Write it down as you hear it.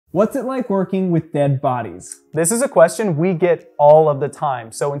What's it like working with dead bodies? This is a question we get all of the time.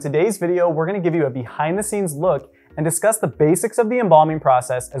 So in today's video, we're gonna give you a behind the scenes look and discuss the basics of the embalming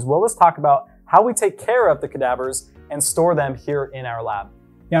process, as well as talk about how we take care of the cadavers and store them here in our lab.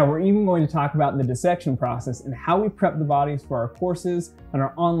 Yeah, we're even going to talk about the dissection process and how we prep the bodies for our courses and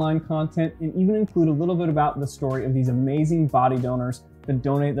our online content, and even include a little bit about the story of these amazing body donors that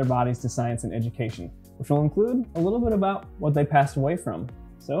donate their bodies to science and education, which will include a little bit about what they passed away from.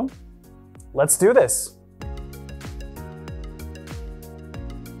 So, let's do this.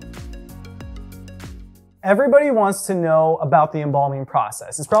 Everybody wants to know about the embalming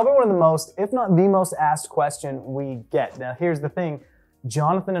process. It's probably one of the most, if not the most asked question we get. Now, here's the thing.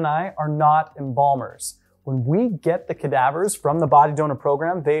 Jonathan and I are not embalmers. When we get the cadavers from the body donor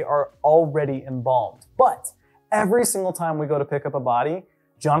program, they are already embalmed. But every single time we go to pick up a body,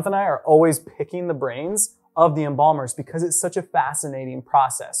 Jonathan and I are always picking the brains of the embalmers because it's such a fascinating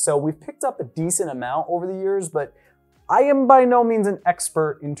process. So we've picked up a decent amount over the years, but I am by no means an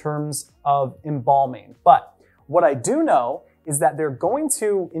expert in terms of embalming. But what I do know is that they're going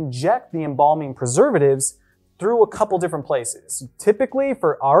to inject the embalming preservatives through a couple different places. Typically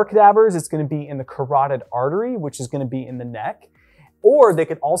for our cadavers, it's going to be in the carotid artery, which is going to be in the neck, or they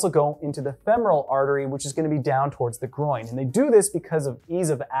could also go into the femoral artery, which is going to be down towards the groin. And they do this because of ease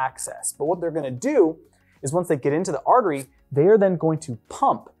of access. But what they're going to do is once they get into the artery, they are then going to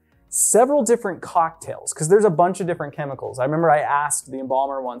pump several different cocktails, because there's a bunch of different chemicals. I remember I asked the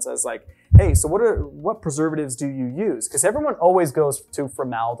embalmer once, I was like, hey, so what preservatives do you use? Because everyone always goes to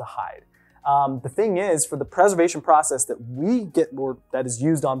formaldehyde. The thing is, for the preservation process that we get, or that is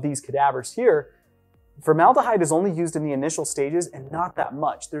used on these cadavers here, formaldehyde is only used in the initial stages and not that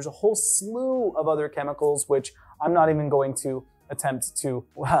much. There's a whole slew of other chemicals, which I'm not even going to attempt to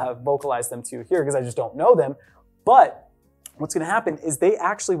vocalize them to you here because I just don't know them. But what's going to happen is they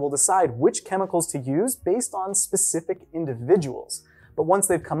actually will decide which chemicals to use based on specific individuals. But once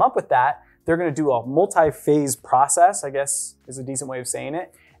they've come up with that, they're going to do a multi-phase process, I guess is a decent way of saying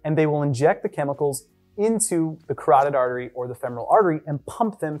it, and they will inject the chemicals into the carotid artery or the femoral artery and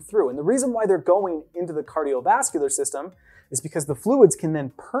pump them through. And the reason why they're going into the cardiovascular system is because the fluids can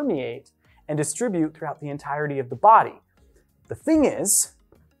then permeate and distribute throughout the entirety of the body. The thing is,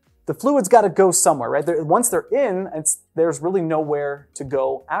 the fluid's got to go somewhere, right? Once they're in, there's really nowhere to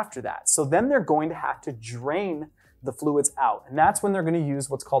go after that. So then they're going to have to drain the fluids out. And that's when they're going to use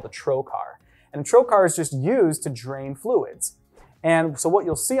what's called a trocar. And a trocar is just used to drain fluids. And so what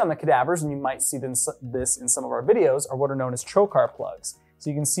you'll see on the cadavers, and you might see this in some of our videos, are what are known as trocar plugs. So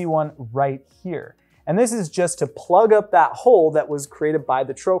you can see one right here. And this is just to plug up that hole that was created by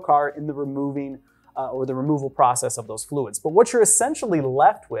the trocar in the removal process of those fluids. But what you're essentially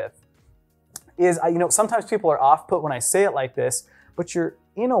left with is, sometimes people are off-put when I say it like this, but you're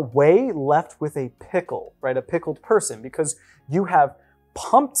in a way left with a pickle, right? A pickled person, because you have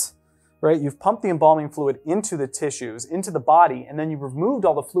pumped, right? You've pumped the embalming fluid into the tissues, into the body, and then you've removed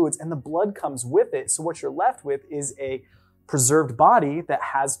all the fluids and the blood comes with it. So what you're left with is a preserved body that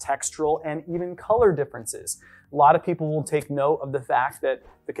has textural and even color differences. A lot of people will take note of the fact that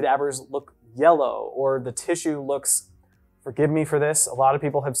the cadavers look yellow, or the tissue looks, forgive me for this, a lot of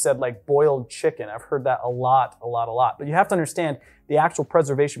people have said like boiled chicken. I've heard that a lot. But you have to understand the actual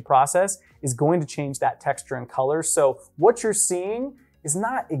preservation process is going to change that texture and color. So what you're seeing is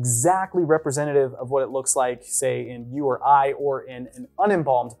not exactly representative of what it looks like, say, in you or I, or in an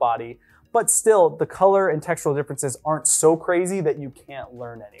unembalmed body, but still the color and textural differences aren't so crazy that you can't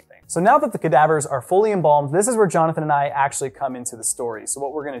learn anything. So now that the cadavers are fully embalmed, this is where Jonathan and I actually come into the story. So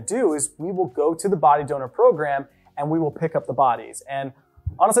what we're gonna do is we will go to the body donor program and we will pick up the bodies. And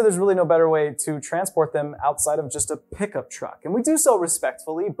honestly, there's really no better way to transport them outside of just a pickup truck. And we do so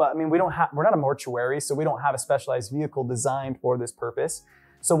respectfully, but I mean, we're not a mortuary, so we don't have a specialized vehicle designed for this purpose.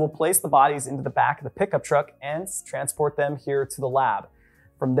 So we'll place the bodies into the back of the pickup truck and transport them here to the lab.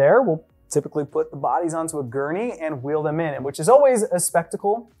 From there, we'll typically put the bodies onto a gurney and wheel them in, which is always a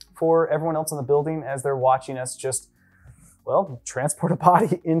spectacle for everyone else in the building as they're watching us just, well, transport a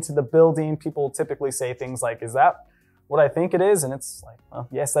body into the building. People typically say things like, is that what I think it is? And it's like, well,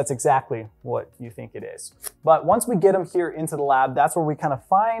 yes, that's exactly what you think it is. But once we get them here into the lab, that's where we kind of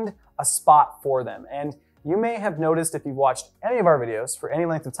find a spot for them. And you may have noticed, if you've watched any of our videos for any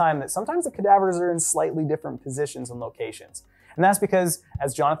length of time, that sometimes the cadavers are in slightly different positions and locations. And that's because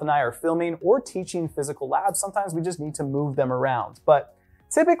as Jonathan and I are filming or teaching physical labs, sometimes we just need to move them around. But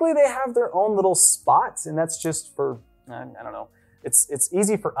typically they have their own little spots, and that's just for, I don't know, it's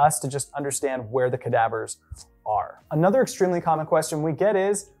easy for us to just understand where the cadavers are. Another extremely common question we get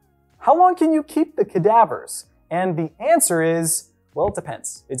is, how long can you keep the cadavers? And the answer is, Well, it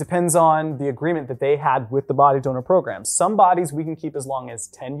depends. It depends on the agreement that they had with the body donor program. Some bodies we can keep as long as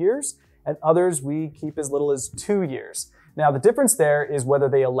 10 years, and others we keep as little as 2 years. Now, the difference there is whether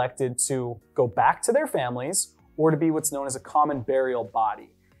they elected to go back to their families or to be what's known as a common burial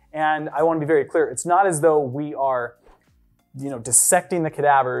body. And I want to be very clear, it's not as though we are dissecting the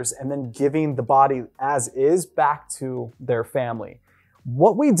cadavers and then giving the body as is back to their family.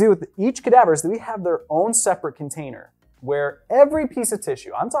 What we do with each cadaver is that we have their own separate container where every piece of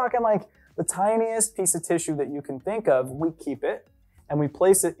tissue, I'm talking like the tiniest piece of tissue that you can think of, we keep it and we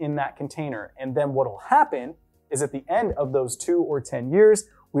place it in that container. And then what will happen is at the end of those 2 or 10 years,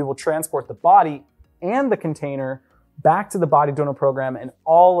 we will transport the body and the container back to the body donor program, and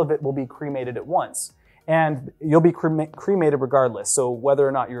all of it will be cremated at once. And you'll be cremated regardless. So whether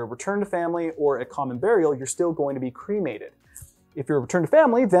or not you're a return to family or a common burial, you're still going to be cremated. If you're a return to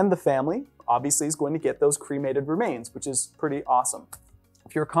family, then the family obviously is going to get those cremated remains, which is pretty awesome.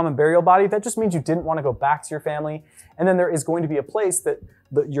 If you're a common burial body, that just means you didn't want to go back to your family. And then there is going to be a place that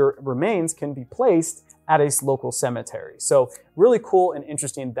your remains can be placed at a local cemetery. So really cool and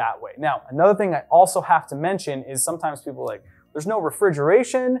interesting that way. Now, another thing I also have to mention is sometimes people are like, there's no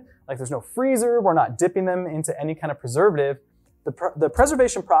refrigeration, like there's no freezer, we're not dipping them into any kind of preservative. The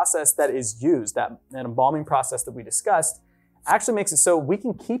preservation process that is used, that embalming process that we discussed, actually makes it so we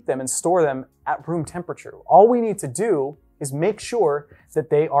can keep them and store them at room temperature. All we need to do is make sure that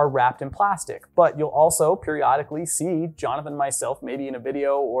they are wrapped in plastic. But you'll also periodically see Jonathan and myself, maybe in a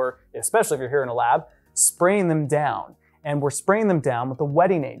video, or especially if you're here in a lab, spraying them down. And we're spraying them down with a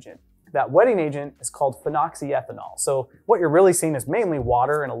wetting agent. That wetting agent is called phenoxyethanol. So what you're really seeing is mainly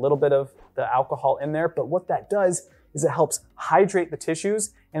water and a little bit of the alcohol in there. But what that does is it helps hydrate the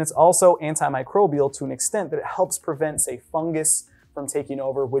tissues, and it's also antimicrobial to an extent that it helps prevent, say, fungus from taking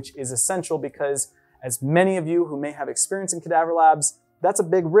over, which is essential because, as many of you who may have experience in cadaver labs, that's a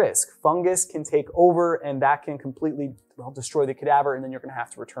big risk. Fungus can take over and that can completely destroy the cadaver, and then you're gonna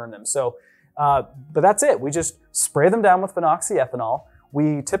have to return them. So, but that's it. We just spray them down with phenoxyethanol.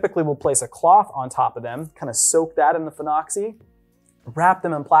 We typically will place a cloth on top of them, kind of soak that in the phenoxy, wrap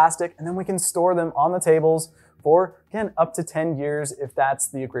them in plastic, and then we can store them on the tables for, again, up to 10 years if that's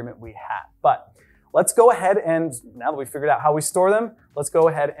the agreement we had. But let's go ahead and, now that we've figured out how we store them, let's go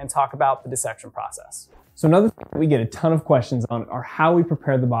ahead and talk about the dissection process. So another thing that we get a ton of questions on are how we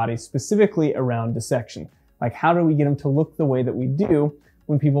prepare the body specifically around dissection. Like, how do we get them to look the way that we do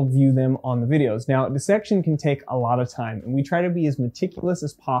when people view them on the videos? Now, dissection can take a lot of time, and we try to be as meticulous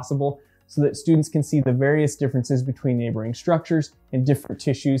as possible so that students can see the various differences between neighboring structures and different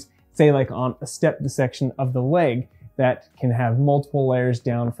tissues. Say like on a step dissection of the leg that can have multiple layers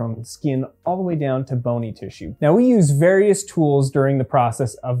down from skin all the way down to bony tissue. Now, we use various tools during the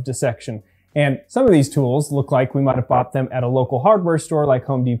process of dissection, and some of these tools look like we might have bought them at a local hardware store like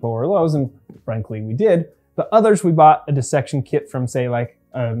Home Depot or Lowe's, and frankly we did, but others we bought a dissection kit from, say, like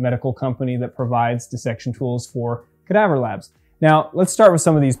a medical company that provides dissection tools for cadaver labs. Now, let's start with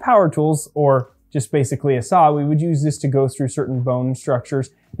some of these power tools, or just basically a saw. We would use this to go through certain bone structures.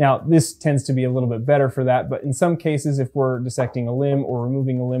 Now, this tends to be a little bit better for that, but in some cases, if we're dissecting a limb or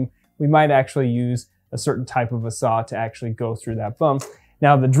removing a limb, we might actually use a certain type of a saw to actually go through that bone.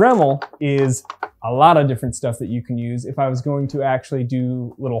 Now, the Dremel is a lot of different stuff that you can use. If I was going to actually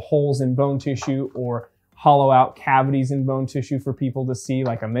do little holes in bone tissue or hollow out cavities in bone tissue for people to see,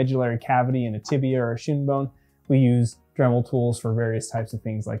 like a medullary cavity in a tibia or a shin bone, we use Dremel tools for various types of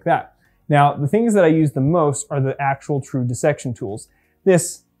things like that. Now, the things that I use the most are the actual true dissection tools.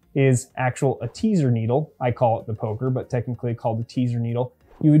 This is a teaser needle. I call it the poker, but technically called the teaser needle.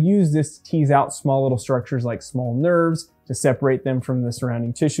 You would use this to tease out small little structures like small nerves to separate them from the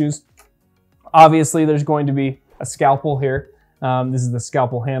surrounding tissues. Obviously, there's going to be a scalpel here. This is the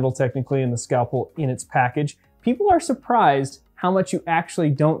scalpel handle technically, and the scalpel in its package. People are surprised how much you actually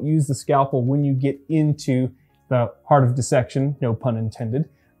don't use the scalpel when you get into the heart of dissection, no pun intended.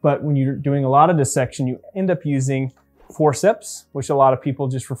 But when you're doing a lot of dissection, you end up using forceps, which a lot of people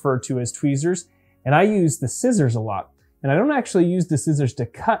just refer to as tweezers. And I use the scissors a lot. And I don't actually use the scissors to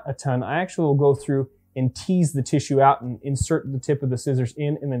cut a ton. I actually will go through and tease the tissue out and insert the tip of the scissors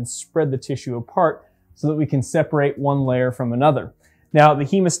in and then spread the tissue apart so that we can separate one layer from another. Now, the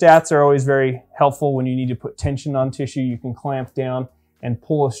hemostats are always very helpful when you need to put tension on tissue. You can clamp down and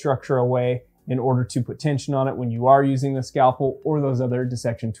pull a structure away in order to put tension on it when you are using the scalpel or those other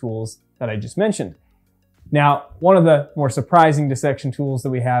dissection tools that I just mentioned. Now, one of the more surprising dissection tools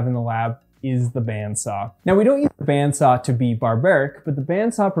that we have in the lab is the bandsaw. Now, we don't use the bandsaw to be barbaric, but the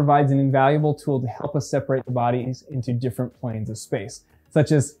bandsaw provides an invaluable tool to help us separate the bodies into different planes of space,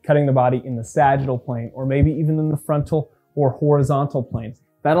 such as cutting the body in the sagittal plane, or maybe even in the frontal or horizontal planes.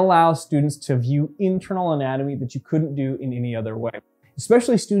 That allows students to view internal anatomy that you couldn't do in any other way,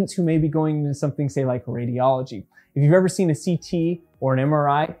 especially students who may be going into something, say, like radiology. If you've ever seen a CT or an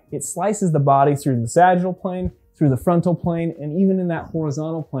MRI, it slices the body through the sagittal plane, through the frontal plane, and even in that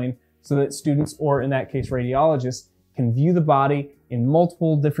horizontal plane so that students, or in that case radiologists, can view the body in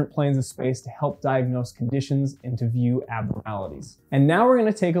multiple different planes of space to help diagnose conditions and to view abnormalities. And now we're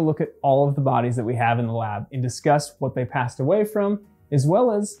going to take a look at all of the bodies that we have in the lab and discuss what they passed away from, as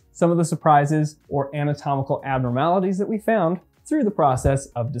well as some of the surprises or anatomical abnormalities that we found through the process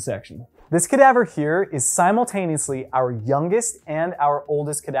of dissection. This cadaver here is simultaneously our youngest and our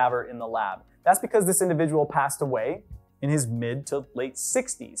oldest cadaver in the lab. That's because this individual passed away in his mid to late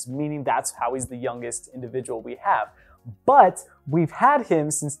 60s, meaning that's how he's the youngest individual we have. But we've had him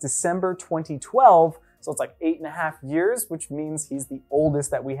since December 2012, so it's like 8.5 years, which means he's the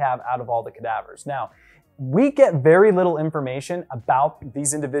oldest that we have out of all the cadavers. Now, we get very little information about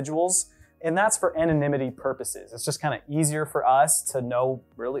these individuals, and that's for anonymity purposes. It's just kind of easier for us to know,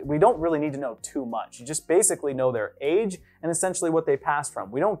 we don't really need to know too much. You just basically know their age and essentially what they passed from.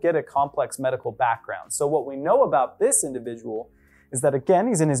 We don't get a complex medical background. So what we know about this individual is that, again,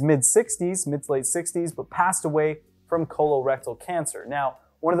 he's in his mid to late 60s, but passed away from colorectal cancer. Now,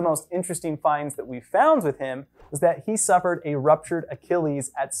 one of the most interesting finds that we found with him was that he suffered a ruptured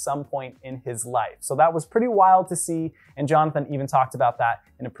Achilles at some point in his life. So that was pretty wild to see, and Jonathan even talked about that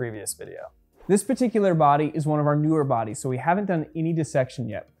in a previous video. This particular body is one of our newer bodies, so we haven't done any dissection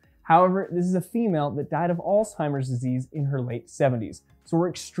yet. However, this is a female that died of Alzheimer's disease in her late 70s. So we're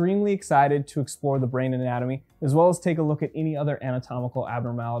extremely excited to explore the brain anatomy, as well as take a look at any other anatomical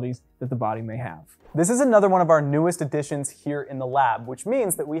abnormalities that the body may have. This is another one of our newest additions here in the lab, which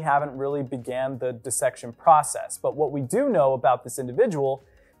means that we haven't really began the dissection process. But what we do know about this individual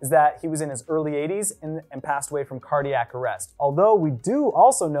is that he was in his early 80s and passed away from cardiac arrest. Although we do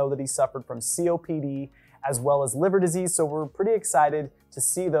also know that he suffered from COPD as well as liver disease, so we're pretty excited to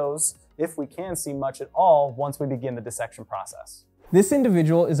see those, if we can see much at all, once we begin the dissection process. This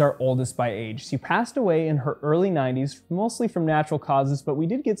individual is our oldest by age. She passed away in her early 90s, mostly from natural causes, but we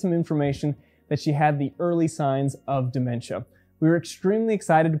did get some information that she had the early signs of dementia. We were extremely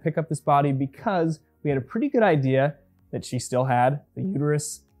excited to pick up this body because we had a pretty good idea that she still had the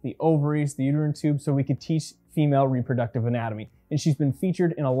uterus, the ovaries, the uterine tube, so we could teach female reproductive anatomy. And she's been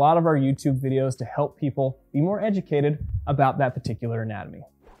featured in a lot of our YouTube videos to help people be more educated about that particular anatomy.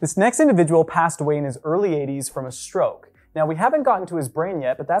 This next individual passed away in his early 80s from a stroke. Now, we haven't gotten to his brain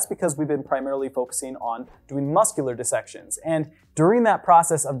yet, but that's because we've been primarily focusing on doing muscular dissections. And during that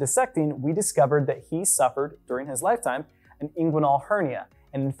process of dissecting, we discovered that he suffered, during his lifetime, an inguinal hernia.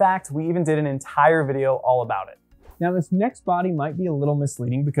 And in fact, we even did an entire video all about it. Now, this next body might be a little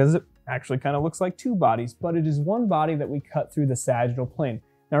misleading because it actually kind of looks like two bodies, but it is one body that we cut through the sagittal plane.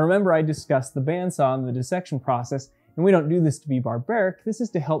 Now, remember I discussed the bandsaw in the dissection process, and we don't do this to be barbaric. This is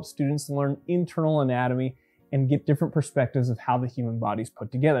to help students learn internal anatomy and get different perspectives of how the human body is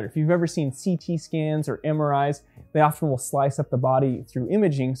put together. If you've ever seen CT scans or MRIs, they often will slice up the body through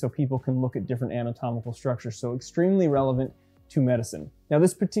imaging so people can look at different anatomical structures, so extremely relevant to medicine. Now,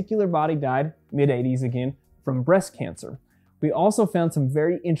 this particular body died, mid-80s again, from breast cancer. We also found some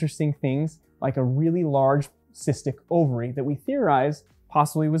very interesting things, like a really large cystic ovary that we theorize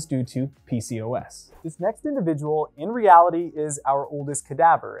possibly was due to PCOS. This next individual, in reality, is our oldest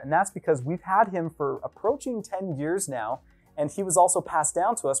cadaver, and that's because we've had him for approaching 10 years now, and he was also passed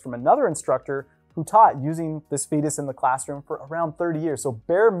down to us from another instructor who taught using this fetus in the classroom for around 30 years, so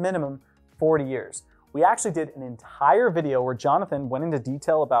bare minimum 40 years. We actually did an entire video where Jonathan went into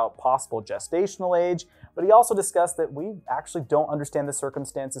detail about possible gestational age, but he also discussed that we actually don't understand the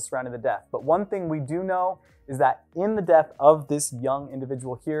circumstances surrounding the death. But one thing we do know is that in the death of this young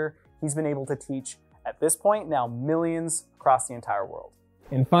individual here, he's been able to teach, at this point now, millions across the entire world.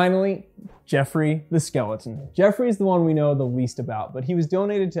 And finally, Jeffrey the skeleton. Jeffrey is the one we know the least about, but he was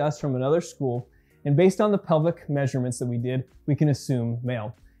donated to us from another school, and based on the pelvic measurements that we did, we can assume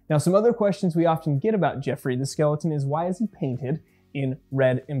male. Now, some other questions we often get about Jeffrey the skeleton is, why is he painted in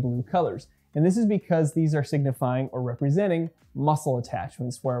red and blue colors? And this is because these are signifying or representing muscle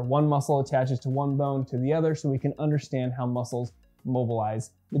attachments, where one muscle attaches to one bone to the other, so we can understand how muscles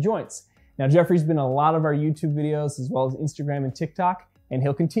mobilize the joints. Now, Jeffrey's been in a lot of our YouTube videos, as well as Instagram and TikTok, and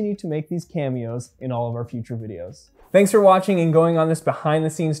he'll continue to make these cameos in all of our future videos. Thanks for watching and going on this behind the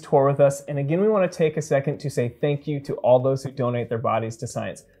scenes tour with us. And again, we want to take a second to say thank you to all those who donate their bodies to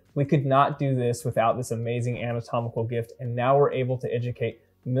science. We could not do this without this amazing anatomical gift, and now we're able to educate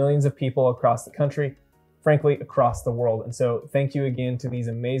millions of people across the country, frankly, across the world. And so thank you again to these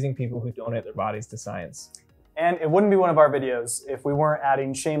amazing people who donate their bodies to science. And it wouldn't be one of our videos if we weren't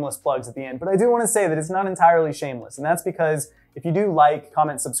adding shameless plugs at the end. But I do want to say that it's not entirely shameless. And that's because if you do like,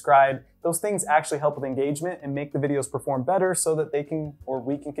 comment, subscribe, those things actually help with engagement and make the videos perform better so that they can, or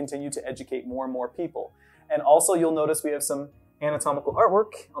we can continue to educate more and more people. And also you'll notice we have some anatomical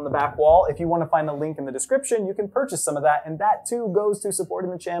artwork on the back wall. If you want to find a link in the description, you can purchase some of that. And that too goes to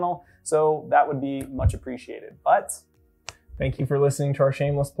supporting the channel. So that would be much appreciated. But thank you for listening to our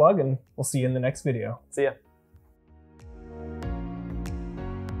shameless plug, and we'll see you in the next video. See ya.